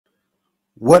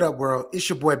What up, world? It's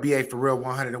your boy BA for Real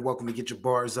 100, and welcome to Get Your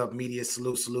Bars Up Media.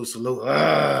 Salute, salute,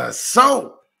 salute.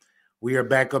 So we are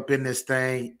back up in this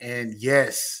thing, and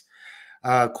yes,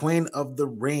 Queen of the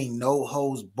Ring, no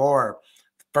holds bar.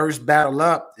 First battle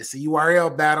up. It's a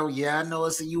URL battle. Yeah, I know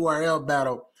it's a URL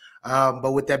battle.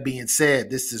 But with that being said,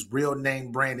 this is Real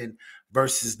Name Brandon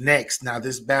versus Next. Now,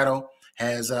 this battle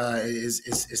has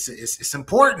it's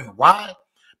important. Why?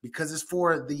 Because it's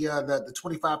for the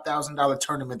 $25,000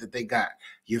 tournament that they got.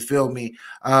 You feel me?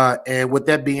 And with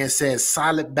that being said,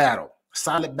 solid battle,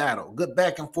 good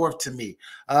back and forth to me.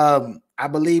 I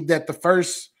believe that the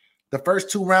first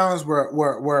two rounds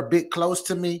were a bit close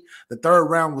to me. The third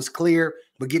round was clear,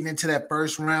 but getting into that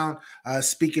first round,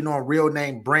 speaking on Real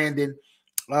Name Brandon,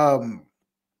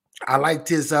 I liked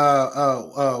his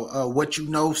what you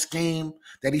know scheme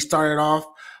that he started off.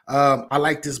 I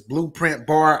like this blueprint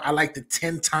bar. I like the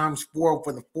 10 times 4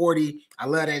 for the 40. I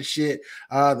love that shit.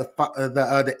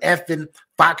 The effing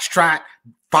foxtrot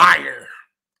fire,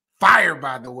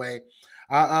 by the way.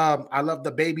 I love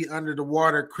the baby under the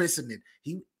water christening.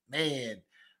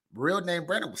 Real Name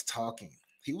Brandon was talking.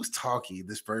 He was talky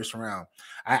this first round.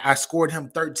 I scored him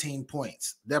 13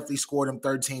 points. Definitely scored him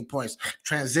 13 points.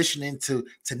 Transitioning to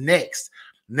Next.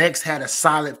 Next had a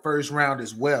solid first round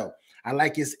as well. I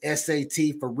like his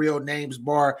SAT for real names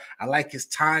bar. I like his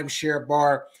timeshare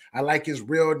bar. I like his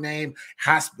real name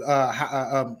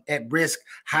at risk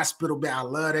hospital bar. I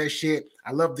love that shit.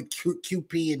 I love the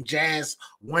QP and Jazz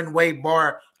one-way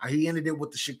bar. He ended it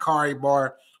with the Shikari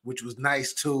bar, which was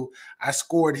nice too. I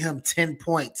scored him 10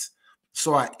 points.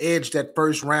 So I edged that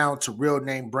first round to Real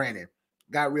Name Brandon.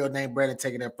 Got Real Name Brandon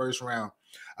taking that first round.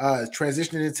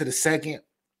 Transitioning into the second,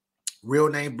 Real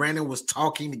Name Brandon was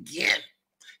talking again.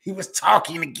 He was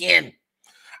talking again.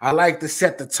 I like to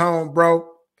set the tone,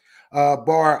 bro.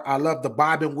 Bar. I love the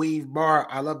bob and weave bar.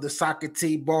 I love the soccer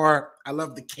tee bar. I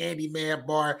love the Candyman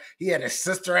bar. He had a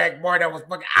sister act bar that was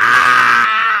fucking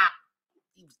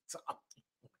He was talking.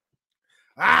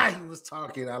 He was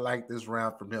talking. I like this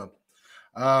round from him.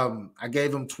 I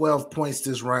gave him 12 points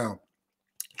this round.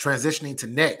 Transitioning to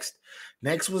Next.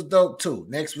 Next was dope too.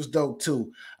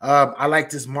 I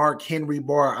like this Mark Henry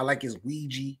bar. I like his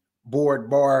Ouija board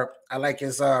bar. I like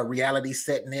his reality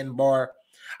setting in bar.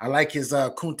 I like his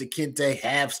Kunta Kinte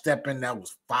half stepping. That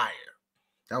was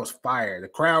fire. The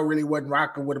crowd really wasn't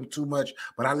rocking with him too much,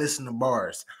 but I listen to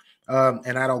bars.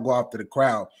 And I don't go after the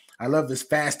crowd. I love this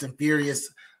Fast and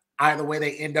Furious. Either way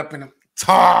they end up in a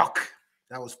talk.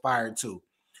 That was fire too.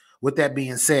 With that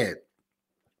being said,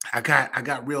 I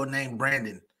got Real Name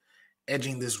Brandon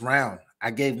edging this round. I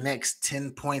gave Next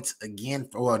 10 points again,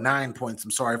 or 9 points.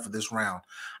 I'm sorry for this round.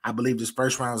 I believe this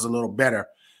first round was a little better,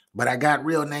 but I got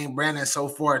Real Name Brandon so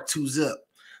far 2-zip.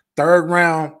 Third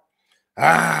round,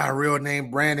 Real Name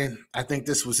Brandon. I think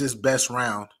this was his best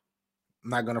round.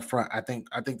 I'm not gonna front. I think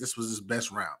this was his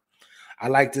best round. I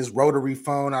like this rotary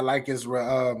phone. I like his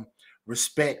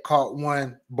respect caught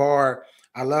one bar.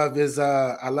 I love his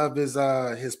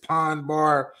pond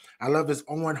bar. I love his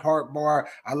Owen Hart bar.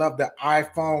 I love the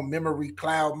iPhone memory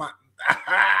cloud.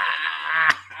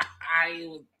 He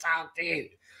was talking.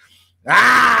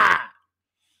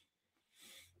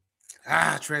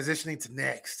 Transitioning to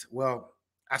Next. Well,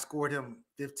 I scored him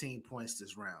 15 points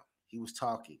this round. He was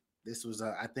talking. This was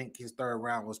I think his third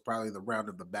round was probably the round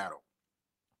of the battle.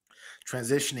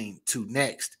 Transitioning to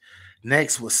Next.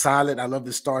 Next was solid. I love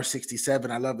the Star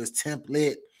 67. I love his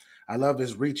template. I love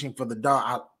his reaching for the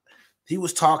dog. He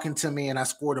was talking to me, and I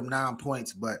scored him 9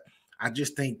 points, but I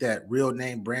just think that Real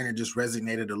Name Brandon just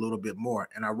resonated a little bit more,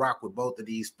 and I rock with both of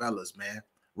these fellas, man.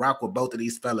 I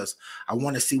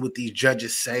want to see what these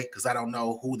judges say because I don't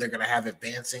know who they're going to have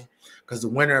advancing because the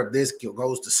winner of this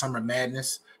goes to Summer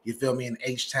Madness. You feel me? In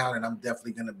H-Town, and I'm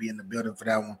definitely going to be in the building for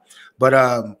that one.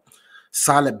 But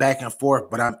solid back and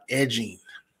forth, but I'm edging.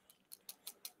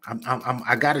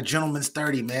 I got a gentleman's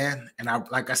 30, man, and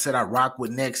like I said, I rock with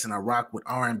Next and I rock with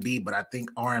R&B, but I think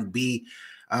R&B,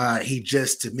 he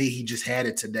just had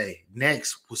it today.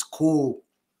 Next was cool,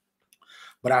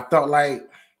 but I felt like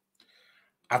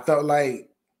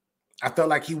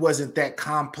he wasn't that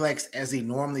complex as he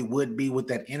normally would be with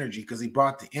that energy because he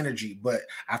brought the energy, but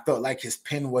I felt like his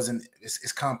pen wasn't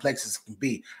as complex as it can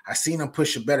be. I seen him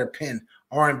push a better pen.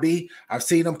 R&B, I've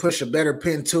seen him push a better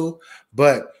pen too,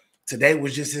 but today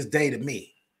was just his day to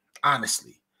me,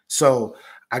 honestly. So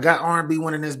I got R&B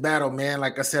winning this battle, man.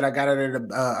 Like I said, I got it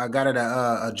at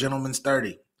a gentleman's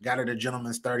 30. Got it a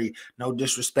gentleman's 30. No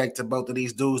disrespect to both of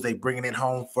these dudes. They bringing it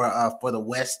home for the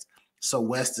West. So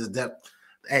West is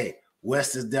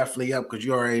West is definitely up because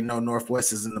you already know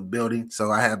Northwest is in the building. So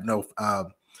I have no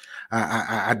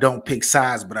I don't pick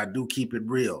sides, but I do keep it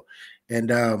real. And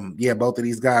yeah, both of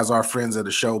these guys are friends of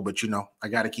the show, but you know, I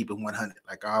got to keep it 100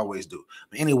 like I always do.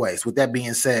 But anyways, with that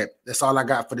being said, that's all I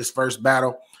got for this first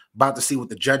battle. About to see what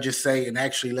the judges say, and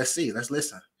actually, let's see. Let's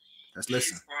listen. Let's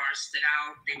listen. His bars stood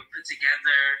out. They were put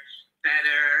together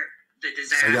better. The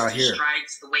disaster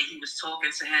strikes, the way he was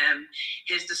talking to him,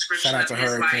 his description Shout out to of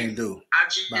his Hurricane life. Dew,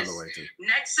 by the way, too.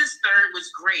 Nexus third was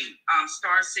great.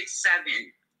 Star 6-7,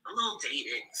 a little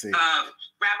dated.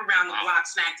 Rap Around the Block,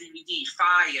 Smack DVD,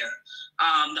 fire.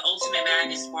 The Ultimate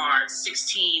Madness bar,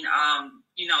 16.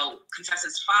 You know,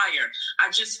 contestants fire.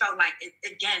 I just felt like it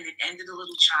ended a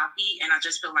little choppy, and I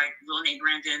just feel like Real Name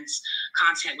Brandon's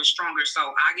content was stronger. So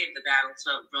I give the battle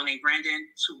to Real Name Brandon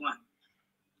 2-1.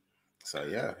 So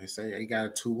yeah, he said he got a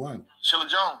 2-1. Chilla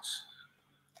Jones.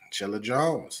 Chilla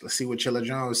Jones. Let's see what Chilla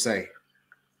Jones say.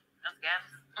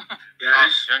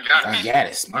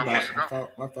 Yes. My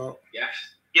fault. Yes.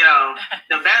 Yo,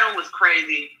 the battle was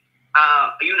crazy.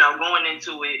 You know, going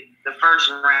into it, the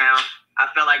first round, I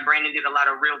felt like Brandon did a lot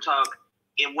of real talk.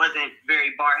 It wasn't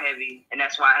very bar heavy, and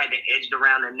that's why I had to edge it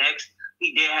around the next.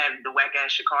 He did have the whack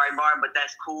ass Shikari bar, but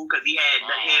that's cool because he had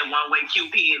the head one way QP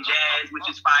and Jazz, which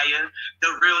is fire. The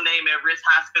Real Name at Risk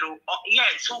Hospital. He had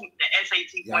the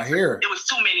SAT points. It was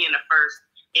too many in the first,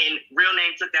 and Real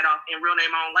Name took that off. And Real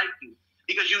Name, I don't like you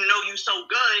because you know you so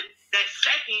good. That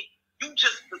second, you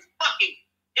just was fucking.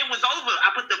 It was over.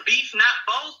 I put the beef, not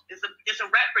both. It's a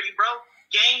rap for you, bro.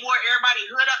 Gang war, everybody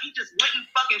hood up. He just wouldn't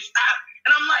fucking stop.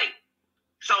 And I'm like,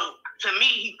 so to me,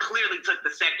 he clearly took the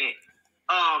second.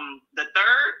 The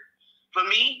third, for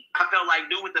me, I felt like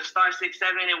do with the Star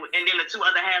 6-7, and then the two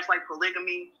other halves like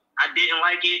Polygamy. I didn't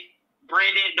like it.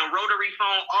 Brandon, the rotary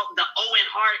phone, the Owen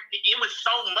Hart. It was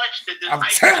so much that I'm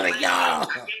telling y'all.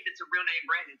 I gave it to Real Name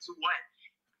Brandon 2-1.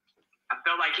 I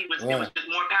felt like it was just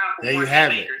more powerful. There you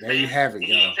have it. There you have it,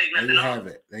 y'all.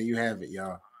 There you have it,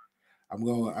 y'all. I'm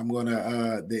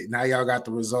gonna now y'all got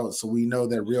the results, so we know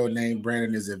that Real Name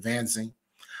Brandon is advancing.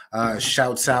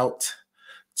 Shouts out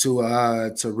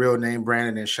to Real Name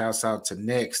Brandon, and shouts out to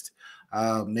Next.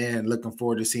 Man, looking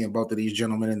forward to seeing both of these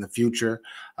gentlemen in the future.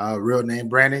 Real Name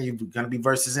Brandon, you're gonna be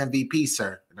versus MVP,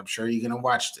 sir, and I'm sure you're gonna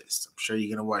watch this. I'm sure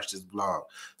you're gonna watch this vlog.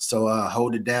 So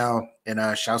hold it down,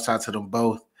 and shouts out to them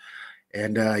both.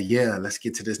 And yeah, let's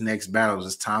get to this next battle.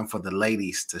 It's time for the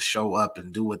ladies to show up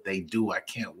and do what they do. I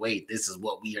can't wait. This is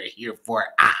what we are here for.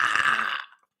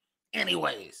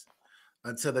 Anyways,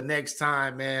 until the next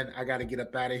time, man, I got to get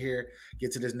up out of here,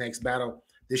 get to this next battle.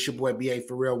 This your boy BA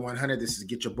For Real 100. This is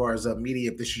Get Your Bars Up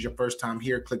Media. If this is your first time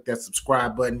here, click that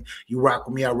subscribe button. You rock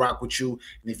with me, I rock with you.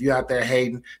 And if you're out there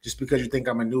hating, just because you think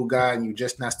I'm a new guy and you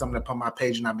just not stumbling upon my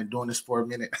page and I've been doing this for a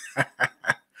minute,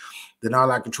 then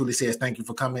all I can truly say is thank you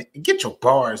for coming and get your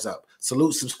bars up.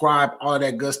 Salute, subscribe, all of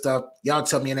that good stuff. Y'all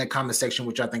tell me in that comment section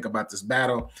what y'all think about this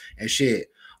battle. And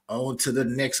shit, on to the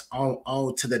next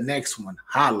one.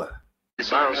 Holla.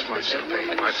 Embarrass myself,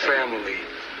 my family,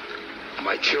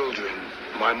 my children,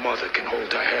 my mother can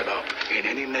hold her head up in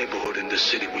any neighborhood in the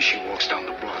city when she walks down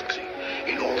the block.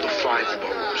 In all the 5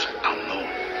 boroughs, I'm known.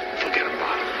 Forget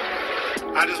about it.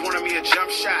 I just wanted me a jump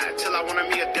shot till I wanted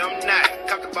me a dumb knot.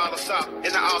 Cut the bottles up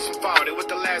in the awesome fall. It was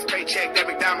the last paycheck that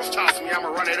McDonald's tossed me. I'ma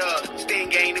run it up.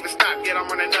 Sting ain't even stopped yet. I'm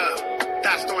running up.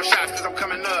 Dots throwing shots cause I'm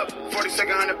coming up.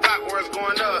 42nd 100 block where it's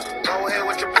going up. Go ahead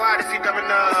with your plot if you coming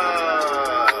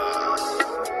up.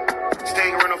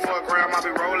 Sting running for a gram, I'll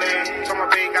be rolling. So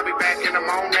my big, I'll be back in the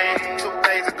morning. 2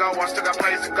 days ago, I still got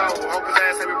place to go. Hope his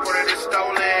ass every reported is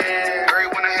stolen. Very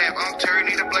one and a half, I'm Terry,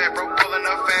 need a blast. Bro, pulling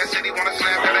up fast, city wanna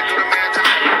slam, gotta do the man time.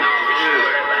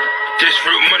 This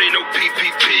fruit money, no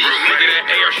PPP. Look at that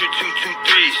AR, shoot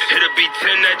 223s. Hit a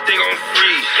B10, that thing on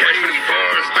freeze. Cash for the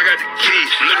farms, I got the keys.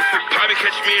 Looking for Bobby,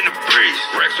 catch me in the breeze.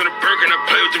 Racks on the Birkin, I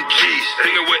play with them G's.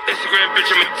 Thinking with Instagram,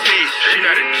 bitch, I'm a tease. She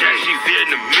not a jack, she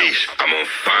Vietnamese. I'm on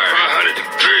fire, 500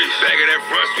 degrees. Bag of that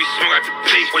rust, we smoke out the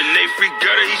peak. When they free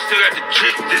gutter, he still got the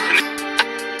chick. This and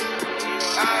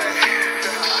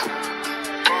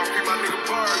Free my nigga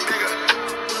Bird, nigga.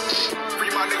 Free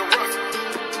my nigga Russ.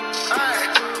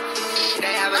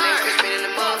 They have a name Christmas in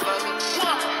the motherfucker.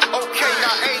 Okay,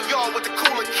 now ain't y'all with the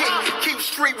cooler kick. Keep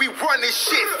street, we run this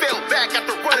shit. Fell back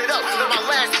after run it up. Then my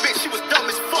last bitch, she was dumb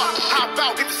as fuck. Hop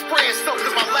out, get the spray and stuff.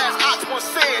 Cause my last ops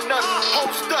wasn't saying nothing.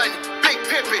 Whole stun, big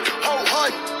pimpin', whole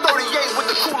hunt. 38 with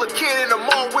the cooler kid in the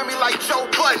mall with me like Joe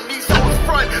Budden. These hoes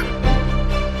front.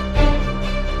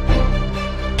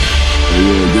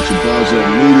 Get Your Bars Up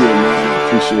Media, man. I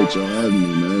appreciate y'all having me,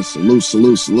 man. Salute.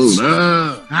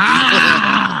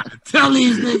 Tell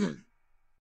these niggas.